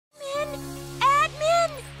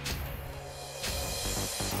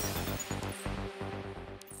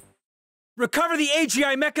Recover the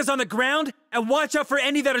AGI mechas on the ground, and watch out for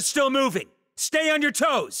any that are still moving. Stay on your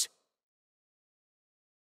toes.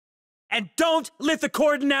 And don't lift the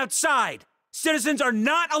cordon outside. Citizens are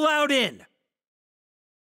not allowed in.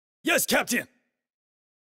 Yes, Captain!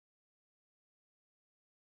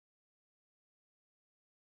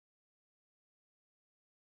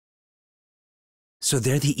 So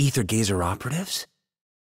they're the Aether Gazer operatives?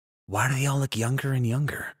 Why do they all look younger and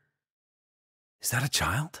younger? Is that a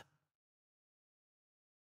child?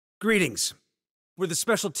 Greetings. We're the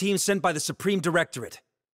special team sent by the Supreme Directorate.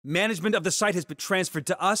 Management of the site has been transferred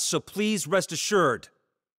to us, so please rest assured.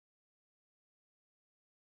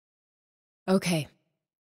 Okay.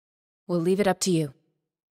 We'll leave it up to you.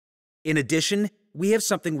 In addition, we have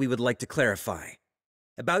something we would like to clarify.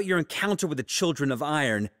 About your encounter with the Children of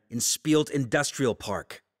Iron in Spielt Industrial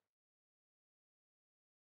Park.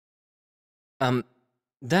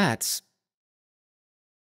 That's...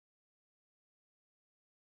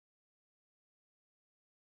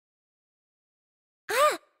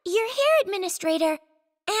 Ah, you're here, Administrator.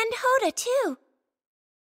 And Hoda, too.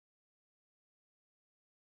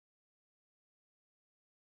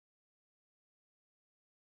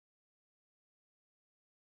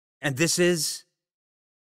 And this is...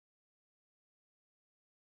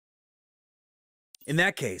 In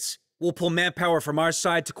that case, we'll pull manpower from our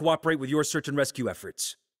side to cooperate with your search and rescue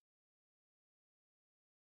efforts.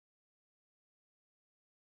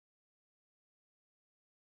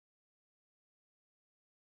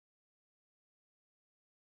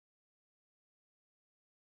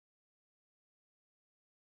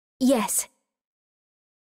 Yes.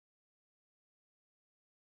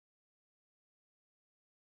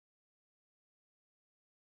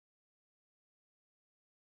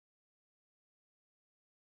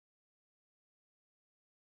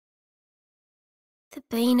 The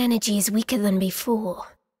Bane energy is weaker than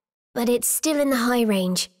before, but it's still in the high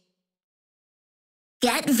range.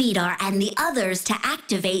 Get Vidar and the others to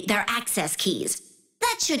activate their access keys.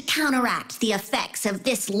 That should counteract the effects of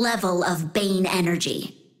this level of Bane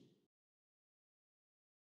energy.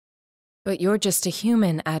 But you're just a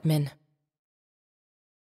human, Admin.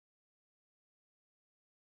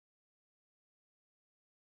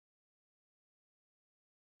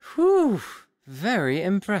 Whew. Very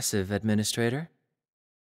impressive, Administrator.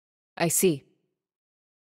 I see.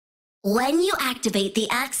 When you activate the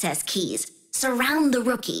access keys, surround the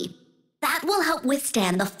rookie. That will help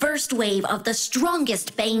withstand the first wave of the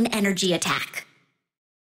strongest Bane energy attack.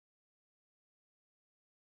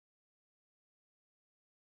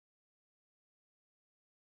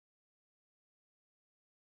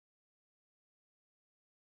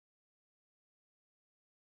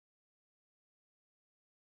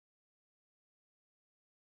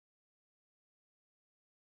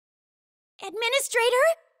 Administrator?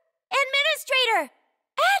 Administrator!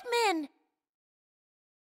 Admin!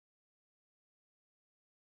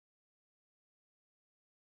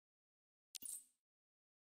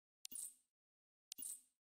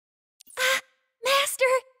 Ah, Master!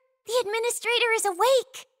 The Administrator is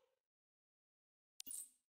awake!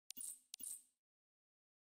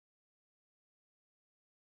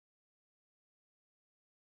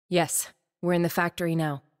 Yes, we're in the factory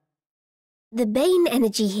now. The Bane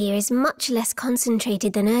energy here is much less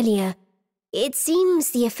concentrated than earlier. It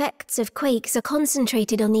seems the effects of quakes are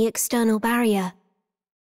concentrated on the external barrier.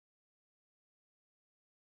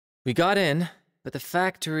 We got in, but the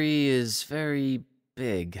factory is very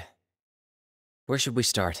big. Where should we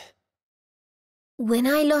start? When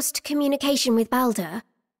I lost communication with Balder,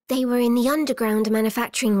 they were in the underground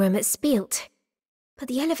manufacturing room at Spielt. But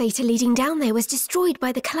the elevator leading down there was destroyed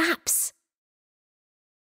by the collapse.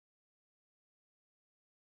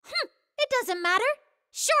 It doesn't matter.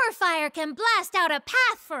 Surefire can blast out a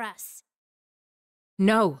path for us.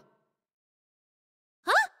 No.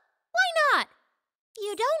 Huh? Why not?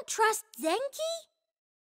 You don't trust Zenki?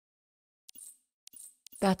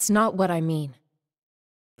 That's not what I mean.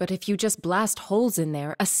 But if you just blast holes in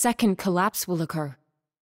there, a second collapse will occur.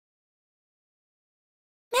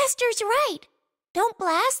 Master's right. Don't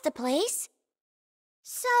blast the place.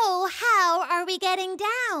 So how are we getting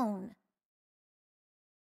down?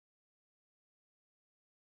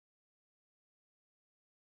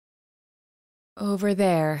 Over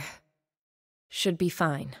there. Should be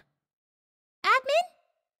fine. Admin?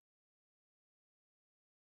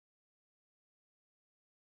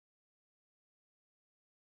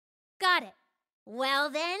 Got it. Well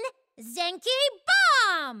then, Zenki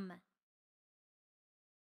Bomb!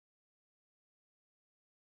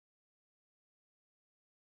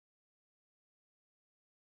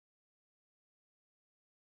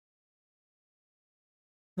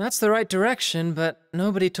 That's the right direction, but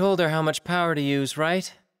nobody told her how much power to use,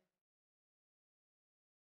 right?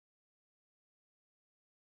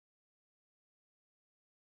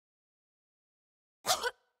 Hey!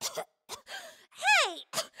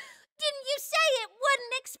 Didn't you say it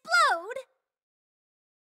wouldn't explode?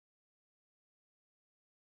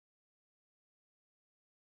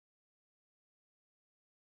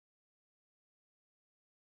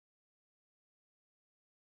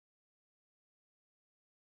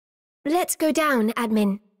 Let's go down,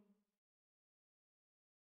 admin.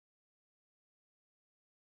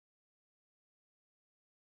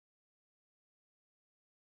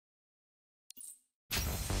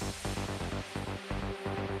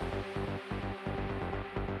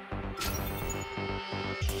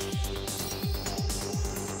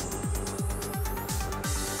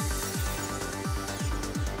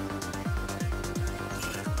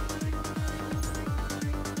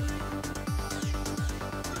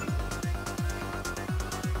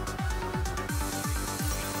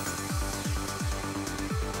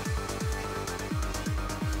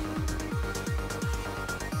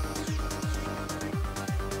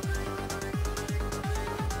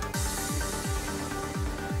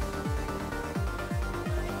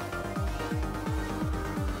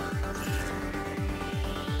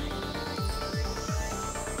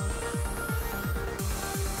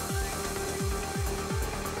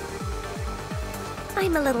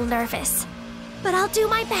 I'm a little nervous, but I'll do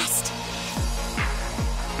my best.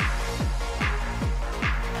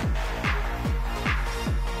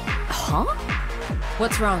 Huh?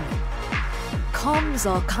 What's wrong? Comms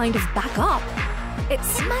are kind of back up. It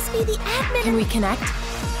must be the admin. Can we connect?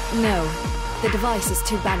 No. The device is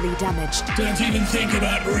too badly damaged. Don't even think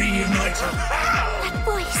about reuniting. That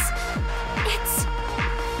voice. It's...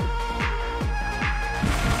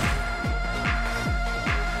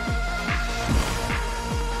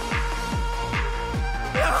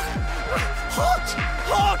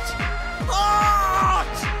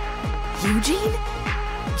 Hot! Eugene?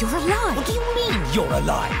 You're alive! What do you mean you're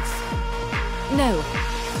alive? No.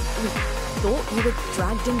 We thought you were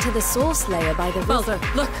dragged into the source layer by the Balder,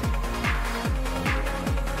 look!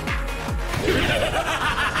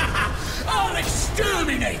 I'll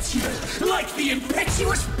exterminate you, like the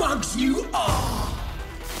impetuous bugs you are!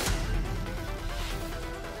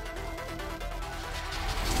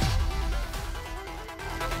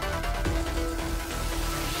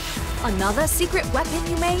 Another secret weapon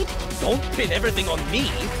you made? Don't pin everything on me.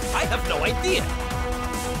 I have no idea.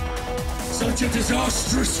 Such a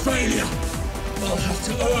disastrous failure. I'll have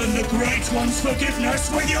to earn the Great One's forgiveness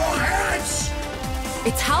with your heads!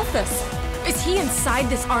 It's HALPHAS! Is he inside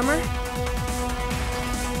this armor?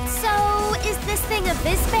 So, is this thing a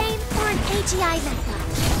Visbane or an AGI Venta?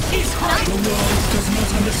 It's hard. The world does not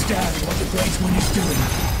understand what the Great One is doing.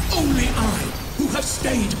 Only I, who have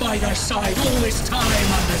stayed by their side all this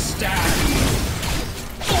time, understand.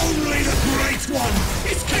 Only the Great One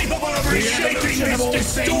is capable of reshaping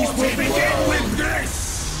this distorted will begin with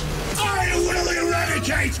this! I will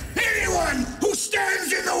eradicate anyone who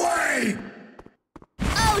stands in the way!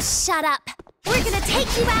 Oh, shut up! We're gonna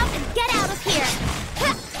take you out and get out of here!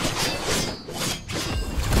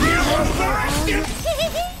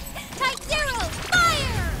 Type Zero,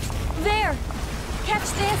 fire! There! Catch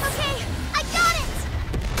this! Okay, I got it!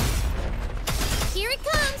 Here it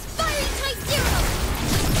comes, firing Type Zero!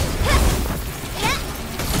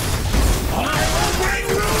 I will bring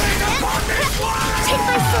ruin upon this world! Take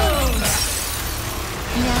my soul!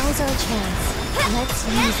 Now's our chance. Let's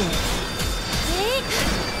use it.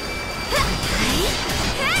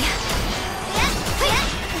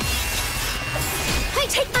 I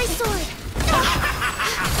take my sword!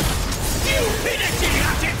 Stupidity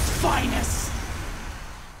at its finest!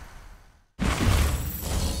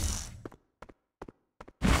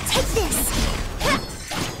 Take this!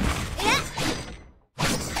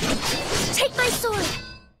 Take my sword!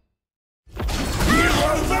 You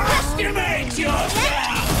overestimate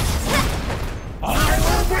yourself! I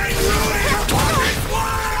will bring ruin upon this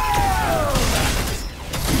world!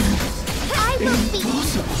 I will be...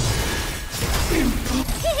 Impossible!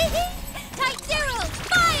 Type Zero,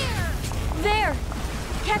 fire! There!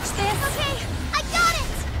 Catch this! Okay, I got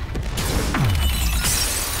it!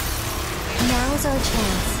 Now's our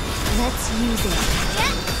chance. Let's use it.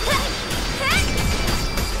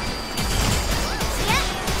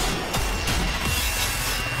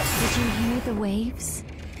 Did you hear the waves?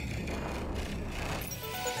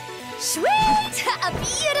 Sweet! A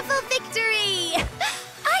beautiful victory!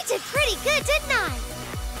 I did pretty good, didn't I?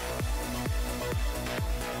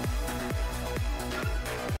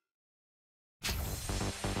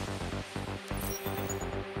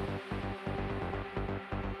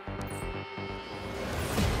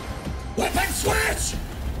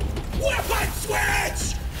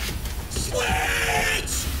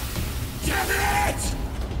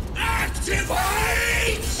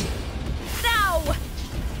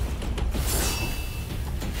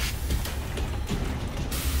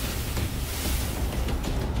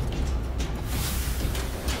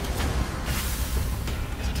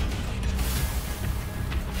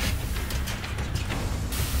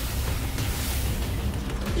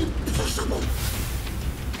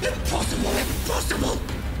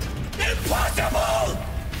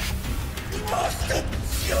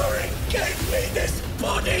 Fury gave me this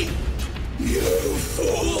body! You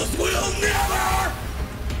fools will never!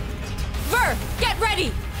 Ver, get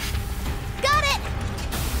ready! Got it!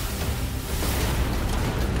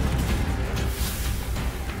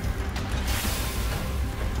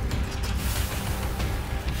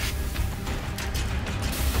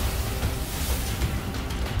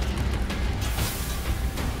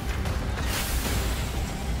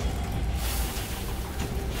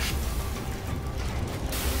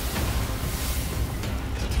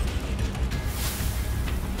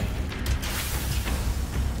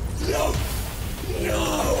 No! No!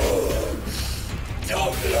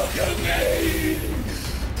 Don't look at me!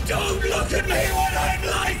 Don't look at me when I'm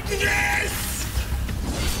like this!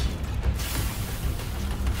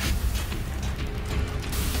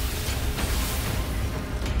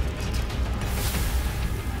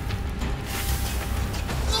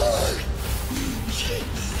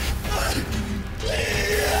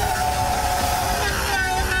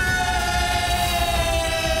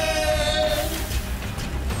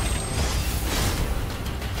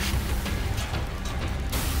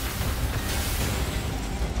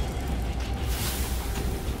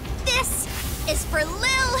 This is for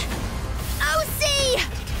Lil OC!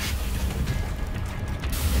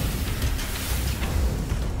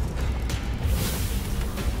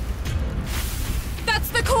 That's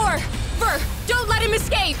the core! Ver, don't let him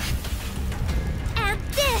escape! And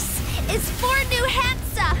this is for New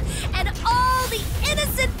Hansa and all the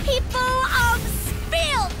innocent people of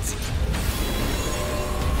Spielt!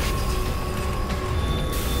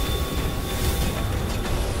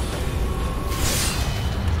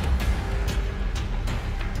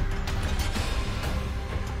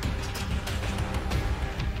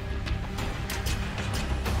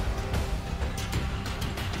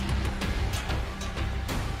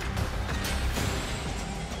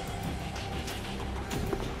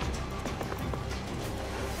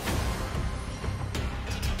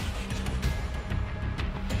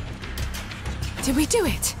 Did we do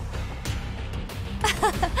it?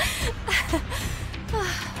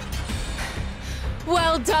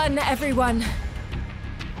 Well done, everyone.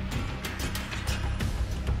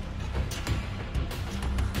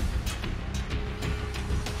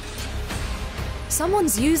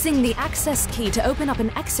 Someone's using the access key to open up an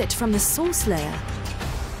exit from the Source Layer.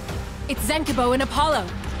 It's Zenkibo and Apollo.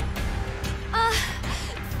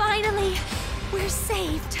 Finally, we're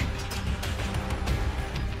saved.